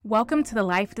Welcome to the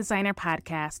Life Designer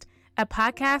Podcast, a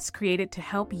podcast created to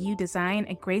help you design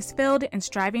a grace-filled and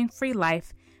striving-free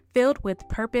life filled with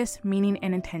purpose, meaning,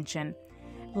 and intention.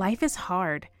 Life is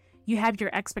hard. You have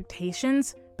your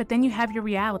expectations, but then you have your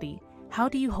reality. How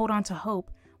do you hold on to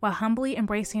hope while humbly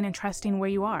embracing and trusting where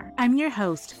you are? I'm your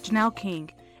host, Janelle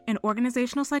King, an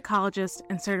organizational psychologist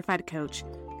and certified coach,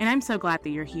 and I'm so glad that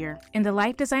you're here. In the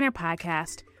Life Designer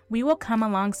Podcast, we will come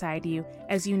alongside you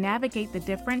as you navigate the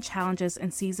different challenges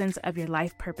and seasons of your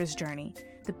life purpose journey,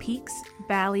 the peaks,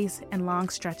 valleys, and long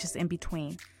stretches in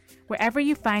between. Wherever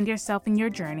you find yourself in your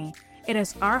journey, it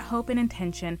is our hope and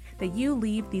intention that you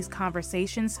leave these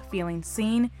conversations feeling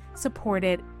seen,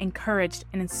 supported, encouraged,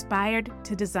 and inspired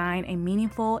to design a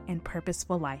meaningful and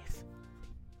purposeful life.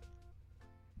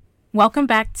 Welcome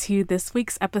back to this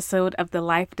week's episode of the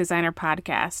Life Designer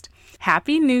Podcast.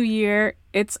 Happy New Year!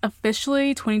 It's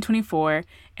officially 2024,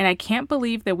 and I can't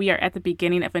believe that we are at the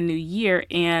beginning of a new year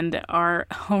and are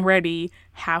already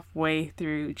halfway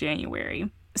through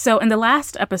January. So in the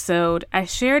last episode, I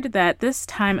shared that this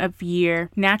time of year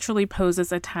naturally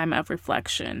poses a time of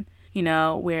reflection. You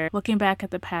know, we're looking back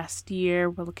at the past year,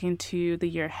 we're looking to the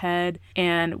year ahead,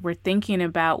 and we're thinking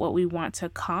about what we want to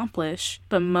accomplish.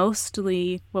 But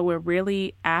mostly what we're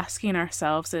really asking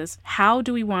ourselves is, how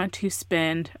do we want to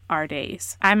spend our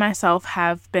days? I myself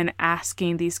have been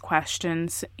asking these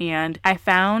questions, and I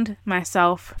found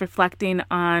myself reflecting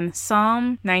on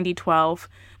Psalm 90:12,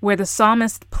 where the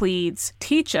psalmist pleads,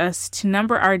 "Teach us to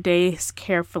number our days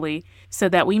carefully so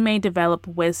that we may develop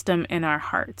wisdom in our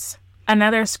hearts."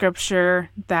 Another scripture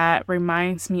that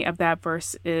reminds me of that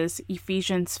verse is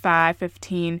Ephesians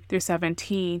 5:15 through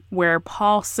 17, where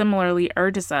Paul similarly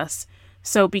urges us,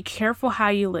 "So be careful how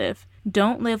you live.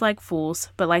 Don't live like fools,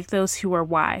 but like those who are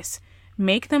wise.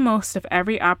 Make the most of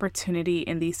every opportunity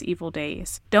in these evil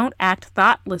days. Don't act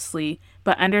thoughtlessly,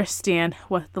 but understand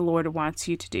what the Lord wants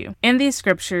you to do." In these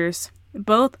scriptures,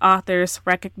 both authors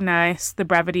recognize the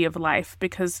brevity of life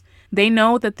because they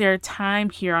know that their time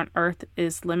here on earth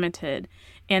is limited,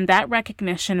 and that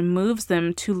recognition moves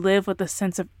them to live with a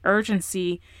sense of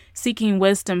urgency, seeking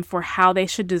wisdom for how they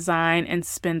should design and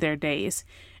spend their days.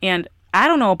 And I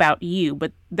don't know about you,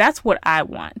 but that's what I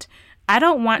want. I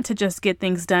don't want to just get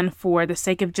things done for the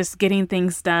sake of just getting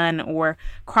things done or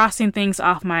crossing things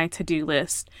off my to-do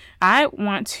list. I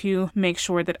want to make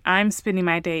sure that I'm spending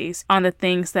my days on the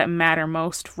things that matter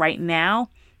most right now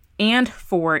and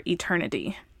for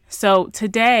eternity. So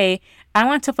today, I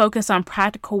want to focus on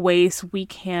practical ways we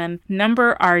can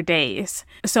number our days.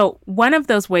 So one of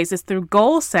those ways is through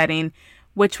goal setting,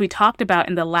 which we talked about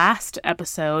in the last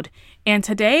episode. And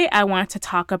today I want to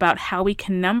talk about how we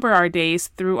can number our days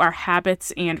through our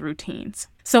habits and routines.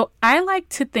 So I like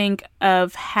to think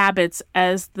of habits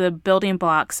as the building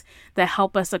blocks that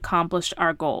help us accomplish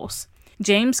our goals.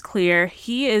 James Clear,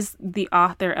 he is the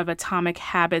author of Atomic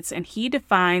Habits, and he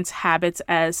defines habits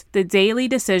as the daily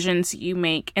decisions you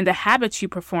make and the habits you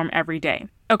perform every day.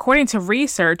 According to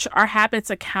research, our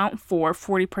habits account for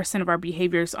 40% of our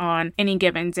behaviors on any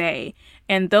given day,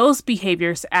 and those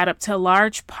behaviors add up to a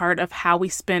large part of how we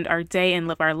spend our day and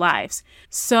live our lives.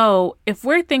 So if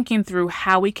we're thinking through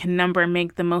how we can number and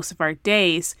make the most of our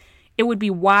days, it would be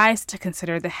wise to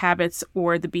consider the habits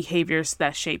or the behaviors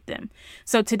that shape them.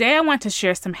 So today I want to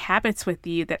share some habits with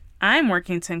you that I'm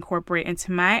working to incorporate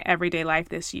into my everyday life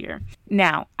this year.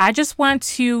 Now, I just want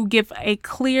to give a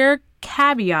clear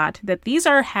caveat that these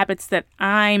are habits that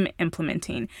I'm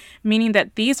implementing, meaning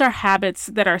that these are habits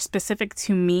that are specific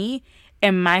to me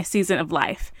and my season of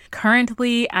life.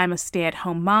 Currently, I'm a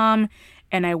stay-at-home mom,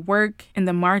 and I work in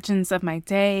the margins of my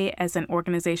day as an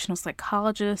organizational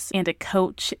psychologist and a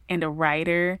coach and a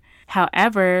writer.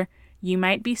 However, you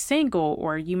might be single,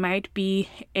 or you might be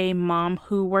a mom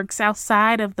who works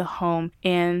outside of the home,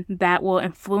 and that will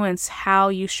influence how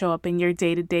you show up in your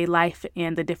day-to-day life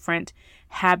and the different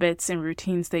habits and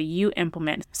routines that you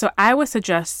implement. So I would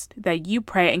suggest that you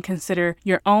pray and consider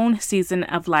your own season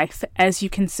of life as you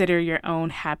consider your own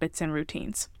habits and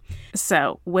routines.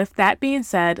 So with that being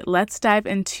said, let's dive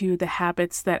into the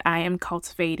habits that I am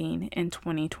cultivating in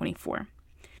 2024.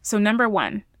 So number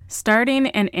one, starting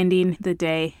and ending the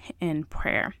day in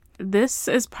prayer. This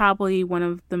is probably one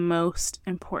of the most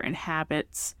important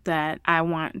habits that I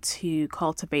want to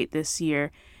cultivate this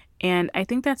year. And I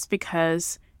think that's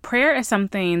because prayer is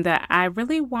something that I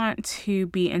really want to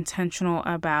be intentional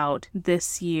about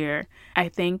this year. I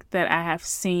think that I have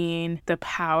seen the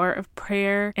power of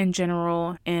prayer in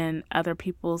general in other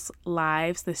people's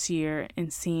lives this year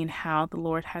and seeing how the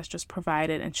Lord has just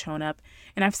provided and shown up.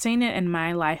 And I've seen it in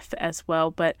my life as well,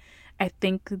 but I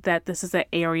think that this is an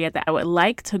area that I would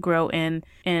like to grow in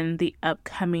the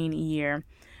upcoming year.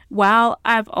 while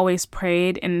I've always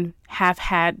prayed and have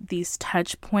had these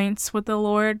touch points with the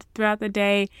Lord throughout the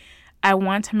day, I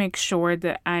want to make sure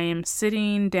that I am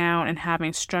sitting down and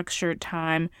having structured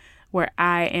time where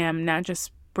I am not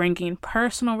just bringing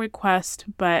personal requests,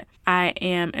 but I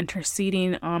am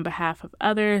interceding on behalf of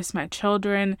others, my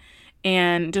children,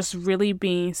 and just really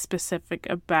being specific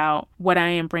about what I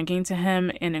am bringing to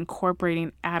Him and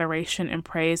incorporating adoration and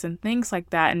praise and things like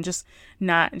that, and just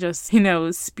not just,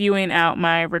 spewing out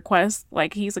my requests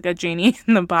like He's like a genie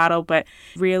in the bottle, but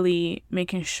really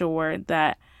making sure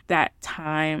that that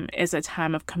time is a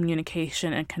time of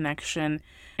communication and connection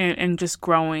and just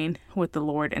growing with the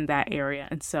Lord in that area.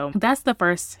 And so that's the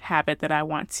first habit that I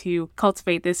want to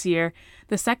cultivate this year.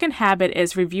 The second habit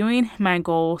is reviewing my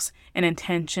goals and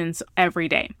intentions every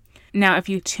day. Now, if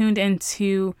you tuned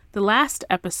into the last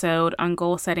episode on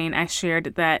goal setting, I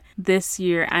shared that this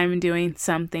year I'm doing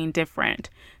something different.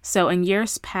 So in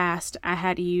years past, I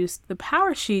had used the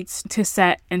Power Sheets to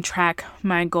set and track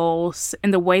my goals.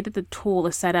 And the way that the tool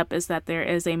is set up is that there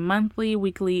is a monthly,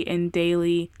 weekly, and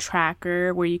daily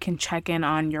tracker where you can check in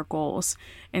on your goals.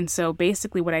 And so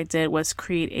basically what I did was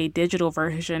create a digital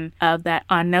version of that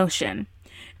on Notion.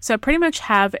 So I pretty much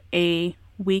have a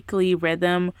weekly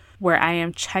rhythm where I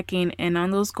am checking in on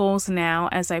those goals now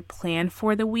as I plan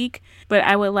for the week, but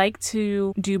I would like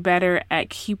to do better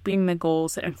at keeping the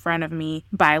goals in front of me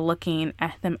by looking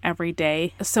at them every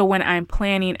day. So when I'm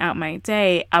planning out my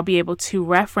day, I'll be able to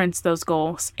reference those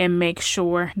goals and make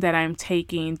sure that I'm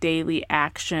taking daily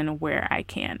action where I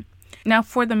can. Now,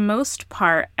 for the most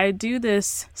part, I do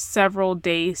this several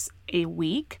days a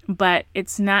week, but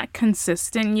it's not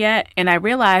consistent yet. And I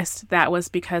realized that was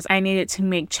because I needed to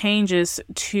make changes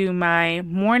to my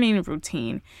morning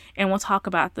routine. And we'll talk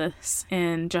about this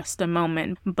in just a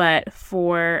moment. But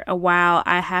for a while,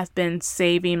 I have been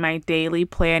saving my daily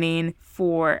planning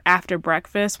for after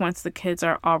breakfast once the kids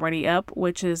are already up,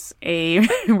 which is a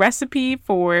recipe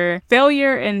for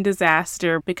failure and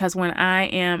disaster, because when I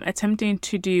am attempting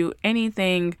to do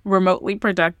anything remotely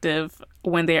productive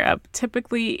when they're up,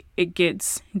 typically it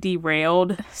gets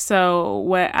derailed. So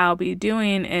what I'll be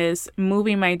doing is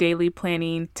moving my daily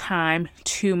planning time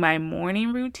to my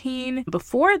morning routine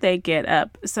before they get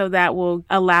up. So that will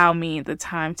allow me the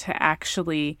time to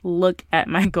actually look at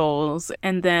my goals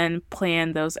and then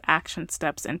plan those action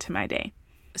steps into my day.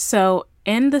 So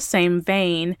in the same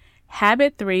vein,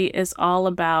 habit 3 is all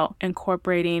about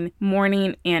incorporating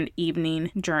morning and evening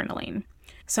journaling.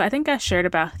 So I think I shared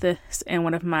about this in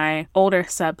one of my older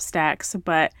Substacks,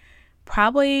 but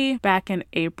probably back in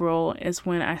April is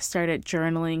when I started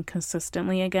journaling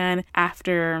consistently again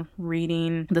after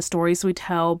reading The Stories We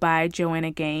Tell by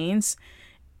Joanna Gaines.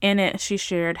 In it, she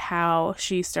shared how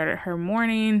she started her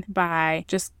morning by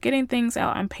just getting things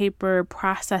out on paper,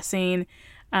 processing,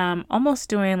 almost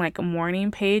doing like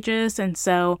morning pages. And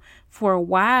so for a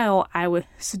while, I was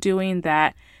doing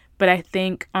that. But I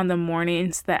think on the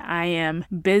mornings that I am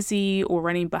busy or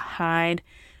running behind,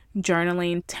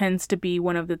 journaling tends to be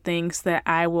one of the things that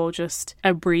I will just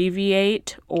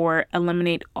abbreviate or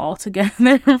eliminate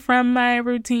altogether from my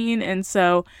routine. And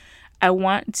so I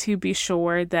want to be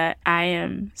sure that I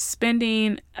am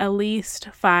spending at least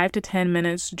 5 to 10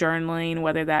 minutes journaling,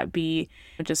 whether that be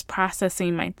just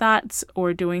processing my thoughts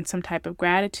or doing some type of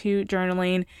gratitude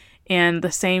journaling. And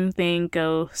the same thing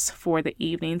goes for the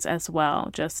evenings as well.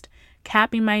 Just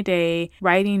capping my day,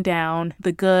 writing down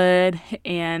the good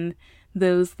and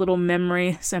those little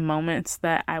memories and moments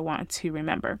that I want to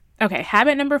remember. Okay,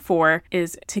 habit number 4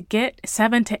 is to get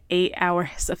 7 to 8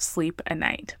 hours of sleep a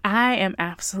night. I am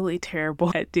absolutely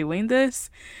terrible at doing this.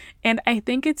 And I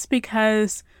think it's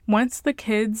because once the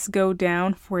kids go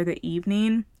down for the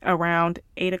evening around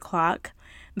 8 o'clock,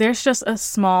 there's just a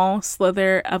small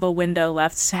slither of a window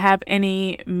left to have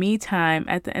any me time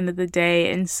at the end of the day.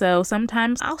 And so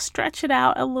sometimes I'll stretch it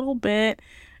out a little bit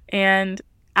and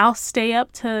I'll stay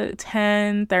up to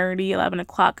 10:30, 11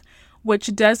 o'clock,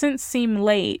 which doesn't seem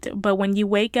late. But when you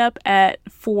wake up at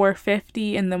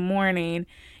 4:50 in the morning,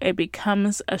 it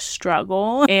becomes a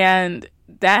struggle. And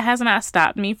that has not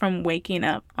stopped me from waking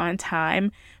up on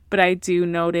time. But I do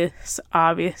notice,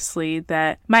 obviously,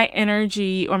 that my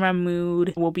energy or my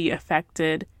mood will be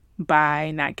affected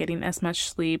by not getting as much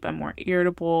sleep. I'm more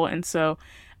irritable. And so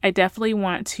I definitely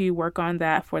want to work on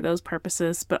that for those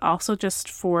purposes, but also just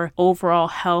for overall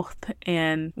health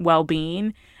and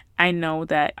well-being. I know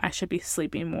that I should be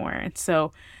sleeping more. And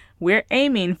so we're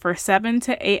aiming for 7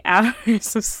 to 8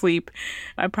 hours of sleep.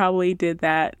 I probably did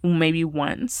that maybe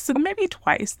once, maybe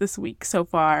twice this week so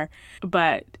far.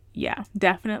 But yeah,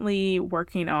 definitely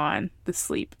working on the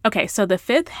sleep. Okay, so the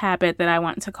 5th habit that I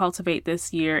want to cultivate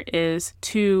this year is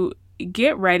to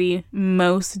get ready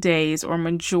most days or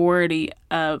majority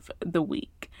of the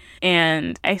week.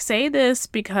 And I say this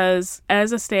because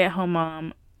as a stay-at-home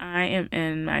mom, I am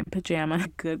in my pajama a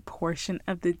good portion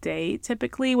of the day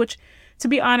typically, which, to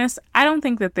be honest, I don't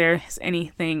think that there's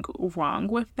anything wrong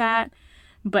with that.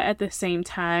 But at the same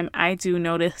time, I do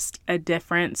notice a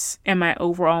difference in my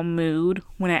overall mood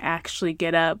when I actually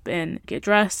get up and get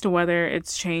dressed, whether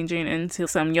it's changing into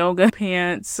some yoga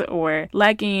pants or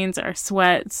leggings or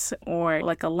sweats or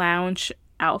like a lounge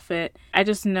outfit. I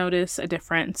just notice a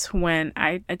difference when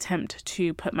I attempt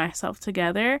to put myself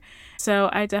together. So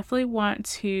I definitely want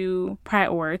to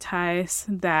prioritize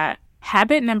that.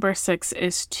 Habit number 6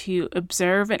 is to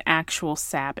observe an actual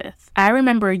Sabbath. I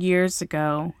remember years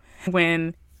ago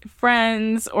when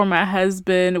friends or my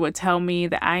husband would tell me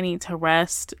that I need to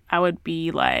rest, I would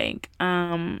be like,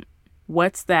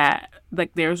 what's that?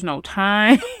 Like, there's no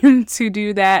time to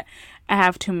do that. I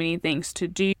have too many things to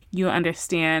do. You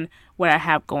understand what I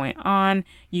have going on.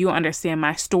 You understand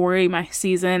my story, my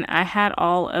season. I had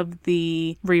all of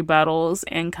the rebuttals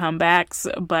and comebacks,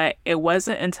 but it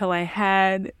wasn't until I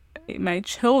had my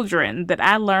children that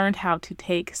I learned how to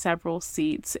take several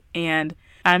seats. And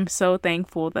I'm so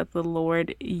thankful that the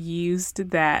Lord used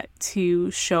that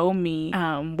to show me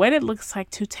what it looks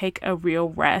like to take a real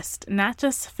rest, not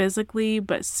just physically,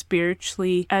 but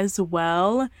spiritually as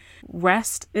well.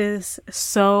 Rest is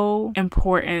so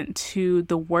important to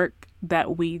the work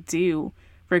that we do,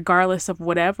 regardless of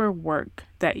whatever work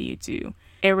that you do.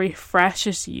 It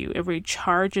refreshes you, it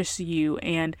recharges you,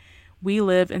 and we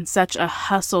live in such a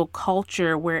hustle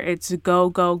culture where it's go,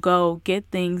 go, go, get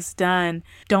things done,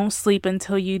 don't sleep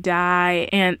until you die.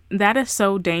 And that is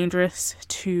so dangerous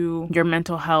to your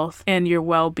mental health and your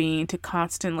well-being, to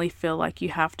constantly feel like you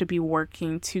have to be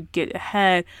working to get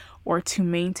ahead or to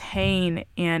maintain.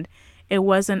 And it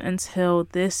wasn't until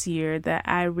this year that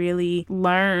I really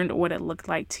learned what it looked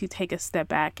like to take a step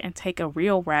back and take a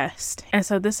real rest. And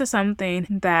so this is something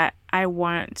that I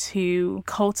want to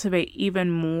cultivate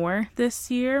even more this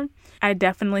year. I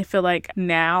definitely feel like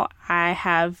now I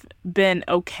have been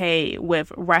okay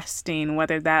with resting,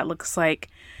 whether that looks like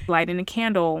lighting a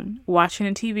candle, watching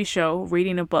a TV show,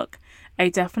 reading a book. I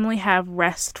definitely have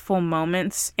restful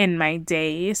moments in my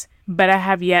days, but I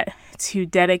have yet to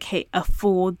dedicate a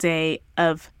full day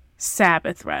of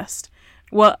Sabbath rest.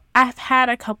 Well, I've had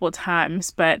a couple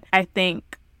times, but I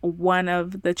think one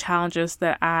of the challenges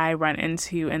that I run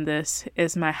into in this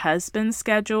is my husband's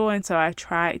schedule. And so I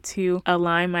try to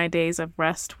align my days of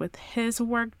rest with his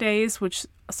work days, which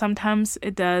sometimes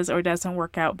it does or doesn't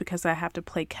work out because I have to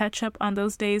play catch up on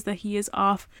those days that he is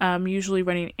off, usually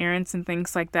running errands and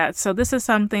things like that. So this is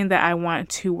something that I want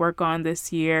to work on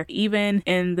this year. Even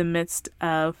in the midst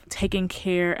of taking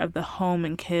care of the home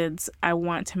and kids, I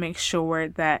want to make sure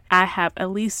that I have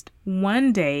at least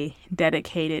one day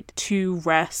dedicated to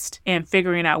rest and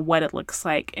figuring out what it looks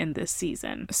like in this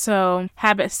season. So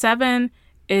habit 7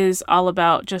 is all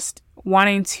about just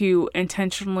wanting to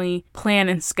intentionally plan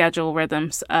and schedule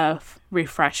rhythms of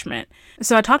refreshment.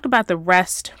 So I talked about the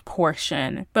rest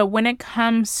portion, but when it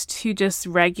comes to just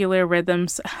regular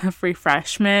rhythms of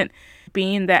refreshment,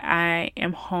 being that I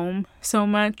am home so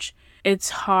much, it's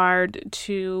hard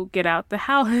to get out the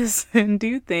house and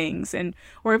do things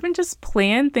or even just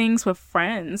plan things with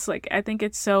friends. Like, I think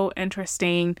it's so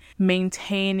interesting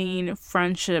maintaining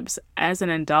friendships as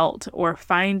an adult or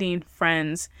finding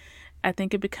friends. I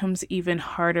think it becomes even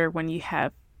harder when you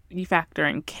factor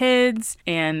in kids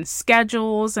and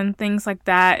schedules and things like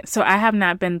that. So I have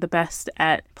not been the best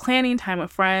at planning time with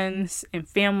friends and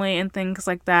family and things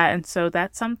like that. And so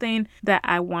that's something that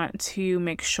I want to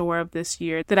make sure of this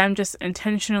year, that I'm just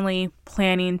intentionally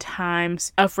planning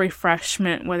times of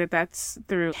refreshment, whether that's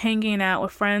through hanging out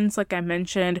with friends, like I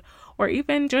mentioned, or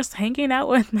even just hanging out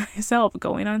with myself,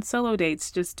 going on solo dates,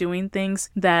 just doing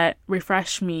things that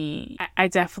refresh me. I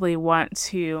definitely want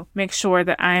to make sure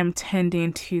that I am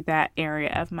tending to that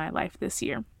area of my life this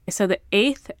year. So the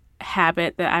 8th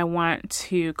habit that I want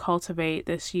to cultivate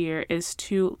this year is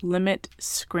to limit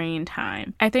screen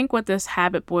time. I think what this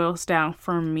habit boils down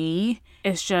for me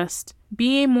is just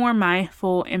being more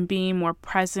mindful and being more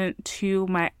present to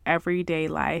my everyday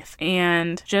life,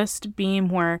 and just being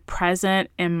more present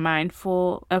and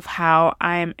mindful of how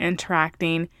I am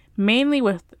interacting, mainly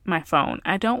with my phone.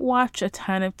 I don't watch a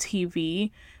ton of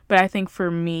TV, but I think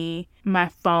for me, my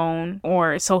phone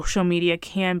or social media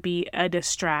can be a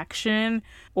distraction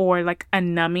or like a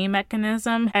numbing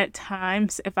mechanism at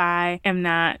times if I am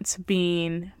not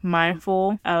being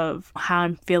mindful of how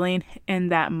I'm feeling in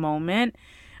that moment.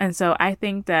 And so I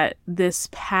think that this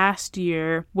past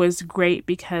year was great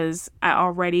because I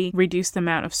already reduced the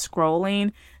amount of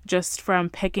scrolling just from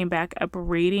picking back up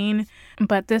reading.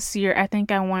 But this year, I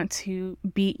think I want to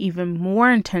be even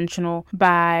more intentional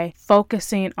by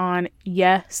focusing on,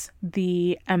 yes,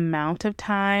 the amount of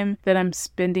time that I'm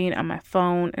spending on my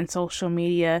phone and social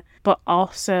media, but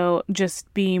also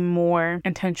just being more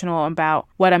intentional about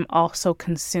what I'm also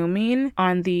consuming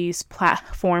on these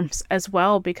platforms as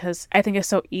well, because I think it's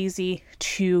so easy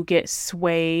to get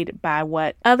swayed by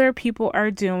what other people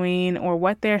are doing or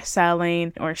what they're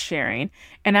selling or sharing.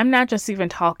 And I'm not just even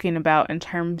talking about in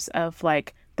terms of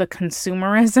like the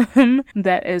consumerism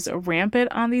that is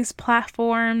rampant on these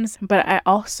platforms, but I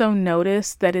also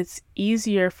notice that it's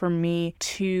easier for me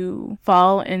to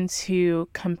fall into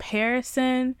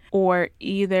comparison or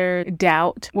either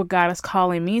doubt what God is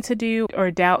calling me to do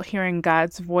or doubt hearing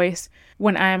God's voice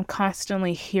when I am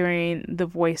constantly hearing the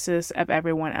voices of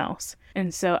everyone else.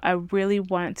 And so I really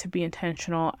want to be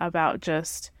intentional about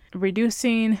just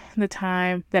reducing the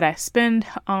time that I spend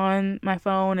on my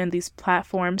phone and these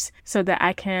platforms so that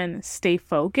I can stay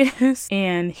focused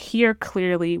and hear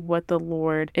clearly what the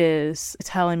Lord is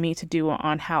telling me to do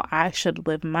on how I should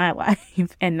live my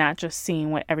life and not just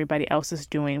seeing what everybody else is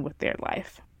doing with their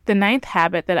life. The 9th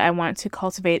habit that I want to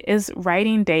cultivate is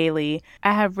writing daily.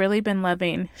 I have really been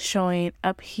loving showing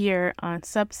up here on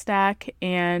Substack,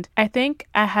 and I think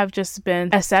I have just been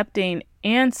accepting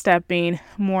and stepping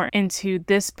more into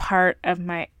this part of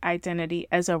my identity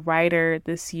as a writer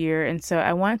this year. And so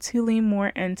I want to lean more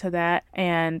into that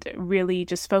and really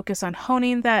just focus on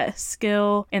honing that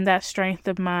skill and that strength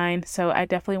of mine. So I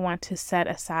definitely want to set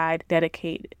aside,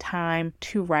 dedicate time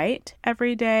to write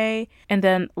every day. And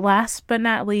then last but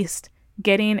not least,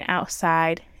 getting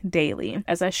outside daily.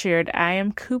 As I shared, I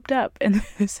am cooped up in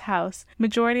this house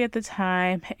majority of the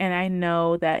time, and I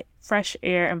know that fresh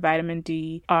air and vitamin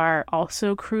D are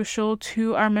also crucial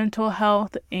to our mental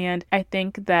health. And I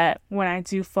think that when I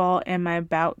do fall in my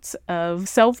bouts of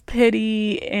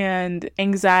self-pity and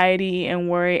anxiety and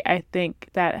worry, I think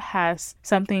that has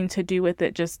something to do with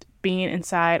it just being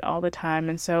inside all the time.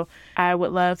 And so I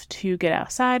would love to get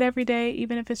outside every day,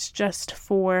 even if it's just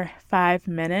for 5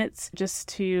 minutes, just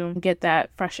to get that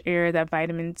fresh air, that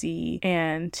vitamin D,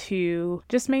 and to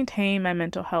just maintain my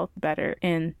mental health better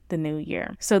in the new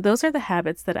year. So those are the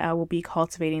habits that I will be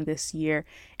cultivating this year.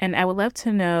 And I would love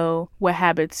to know what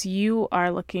habits you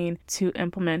are looking to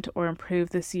implement or improve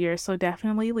this year. So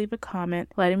definitely leave a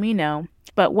comment letting me know.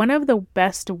 But one of the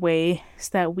best ways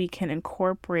that we can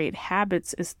incorporate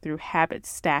habits is through habit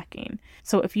stacking.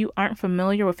 So if you aren't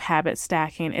familiar with habit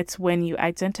stacking, it's when you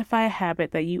identify a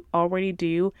habit that you already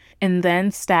do and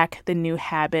then stack the new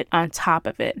habit on top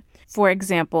of it. For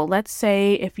example, let's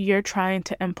say if you're trying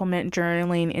to implement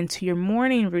journaling into your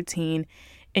morning routine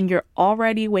and you're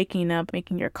already waking up,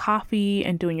 making your coffee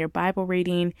and doing your Bible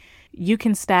reading, you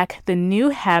can stack the new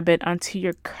habit onto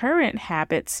your current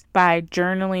habits by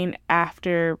journaling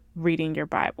after reading your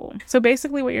Bible. So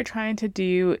basically what you're trying to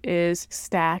do is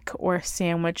stack or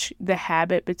sandwich the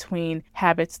habit between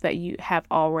habits that you have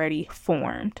already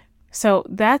formed. So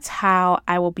that's how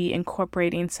I will be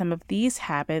incorporating some of these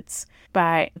habits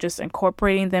by just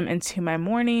incorporating them into my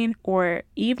morning or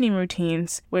evening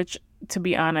routines, which, to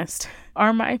be honest,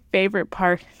 are my favorite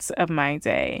parts of my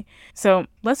day. So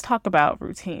let's talk about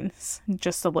routines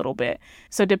just a little bit.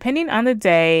 So depending on the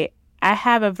day, I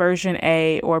have a version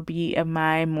A or B of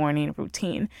my morning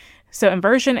routine. So in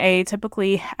version A,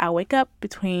 typically I'll wake up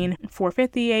between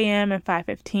 4:50 a.m. and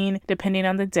 5:15, depending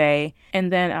on the day.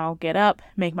 And then I'll get up,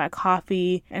 make my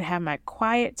coffee, and have my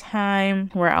quiet time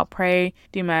where I'll pray,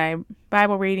 do my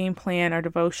Bible reading plan or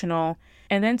devotional.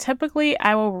 And then typically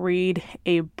I will read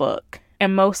a book.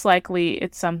 And most likely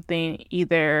it's something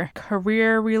either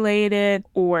career related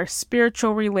or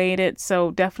spiritual related.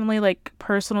 So definitely like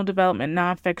personal development,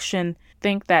 nonfiction,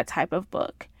 think that type of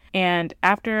book. And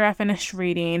after I finish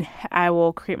reading, I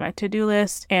will create my to-do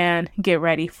list and get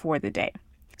ready for the day.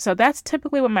 So that's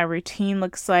typically what my routine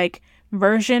looks like.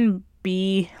 Version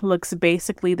B looks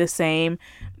basically the same,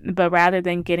 but rather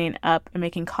than getting up and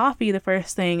making coffee the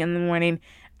first thing in the morning,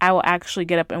 I will actually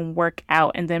get up and work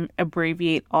out and then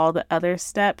abbreviate all the other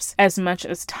steps as much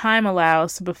as time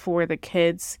allows before the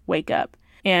kids wake up.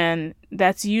 And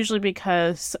that's usually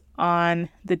because on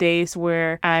the days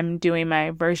where I'm doing my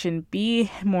version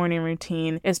B morning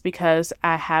routine is because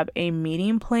I have a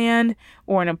meeting planned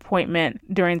or an appointment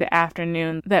during the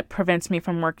afternoon that prevents me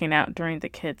from working out during the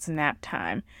kids' nap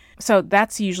time. So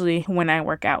that's usually when I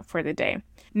work out for the day.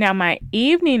 Now, my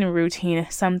evening routine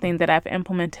is something that I've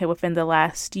implemented within the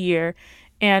last year.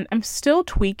 And I'm still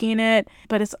tweaking it,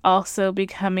 but it's also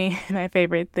becoming my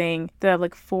favorite thing that I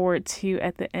look forward to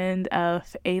at the end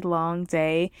of a long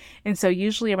day. And so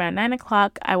usually around 9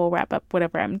 o'clock, I will wrap up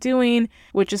whatever I'm doing,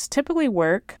 which is typically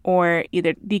work or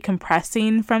either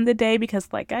decompressing from the day, because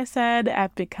like I said,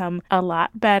 I've become a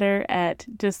lot better at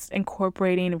just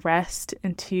incorporating rest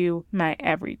into my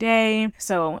everyday.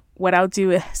 So what I'll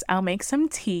do is I'll make some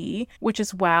tea, which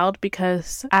is wild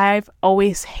because I've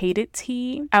always hated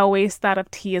tea. I always thought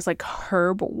of tea as like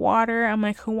herb water. I'm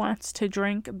like, who wants to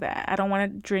drink that? I don't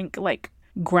want to drink like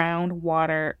ground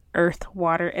water, earth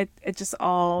water. It just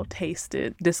all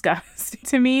tasted disgusting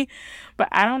to me. But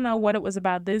I don't know what it was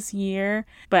about this year,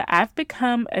 but I've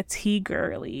become a tea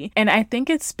girly. And I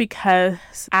think it's because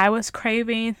I was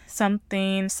craving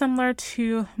something similar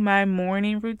to my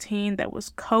morning routine that was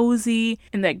cozy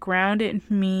and that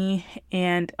grounded me.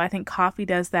 And I think coffee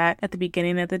does that at the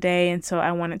beginning of the day. And so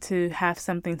I wanted to have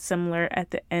something similar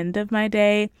at the end of my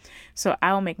day. So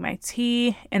I'll make my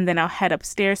tea and then I'll head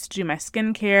upstairs to do my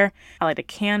skincare. I light a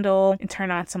candle and turn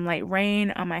on some light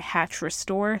rain on my Hatch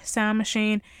Restore sound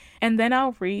machine. And then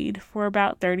I'll read for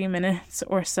about 30 minutes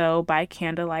or so by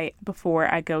candlelight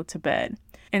before I go to bed.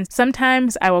 And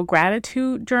sometimes I will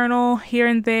gratitude journal here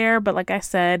and there, but like I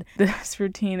said, this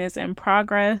routine is in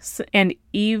progress. And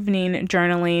evening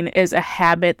journaling is a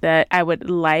habit that I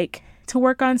would like to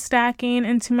work on stacking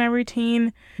into my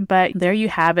routine. But there you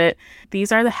have it.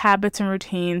 These are the habits and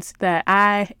routines that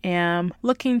I am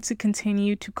looking to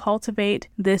continue to cultivate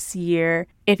this year.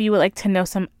 If you would like to know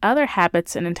some other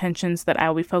habits and intentions that I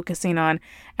will be focusing on,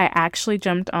 I actually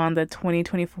jumped on the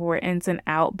 2024 Ins and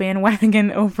Out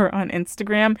bandwagon over on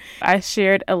Instagram. I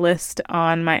shared a list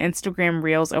on my Instagram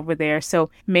Reels over there, so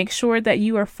make sure that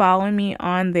you are following me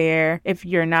on there if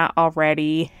you're not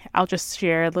already. I'll just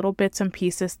share little bits and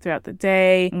pieces throughout the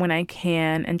day when I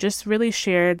can and just really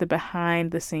share the behind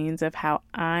the scenes of how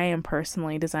I am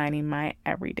personally designing my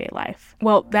everyday life.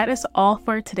 Well, that is all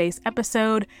for today's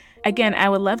episode. Again, I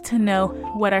would love to know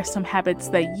what are some habits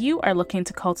that you are looking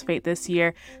to cultivate this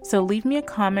year. So leave me a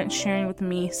comment sharing with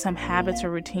me some habits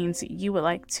or routines you would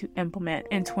like to implement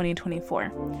in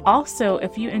 2024. Also,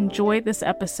 if you enjoyed this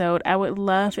episode, I would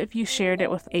love if you shared it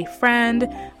with a friend,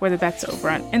 whether that's over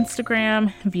on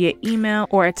Instagram, via email,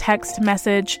 or a text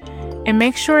message. And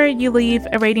make sure you leave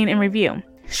a rating and review.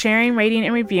 Sharing, rating,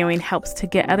 and reviewing helps to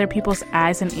get other people's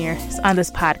eyes and ears on this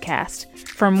podcast.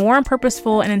 For more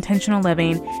purposeful and intentional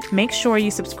living, make sure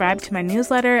you subscribe to my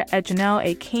newsletter at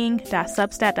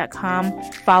janelleaking.substack.com,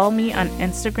 follow me on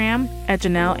Instagram at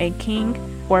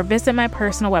janelleaking, or visit my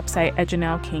personal website at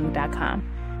janelleking.com.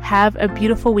 Have a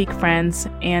beautiful week, friends,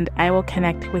 and I will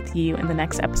connect with you in the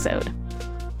next episode.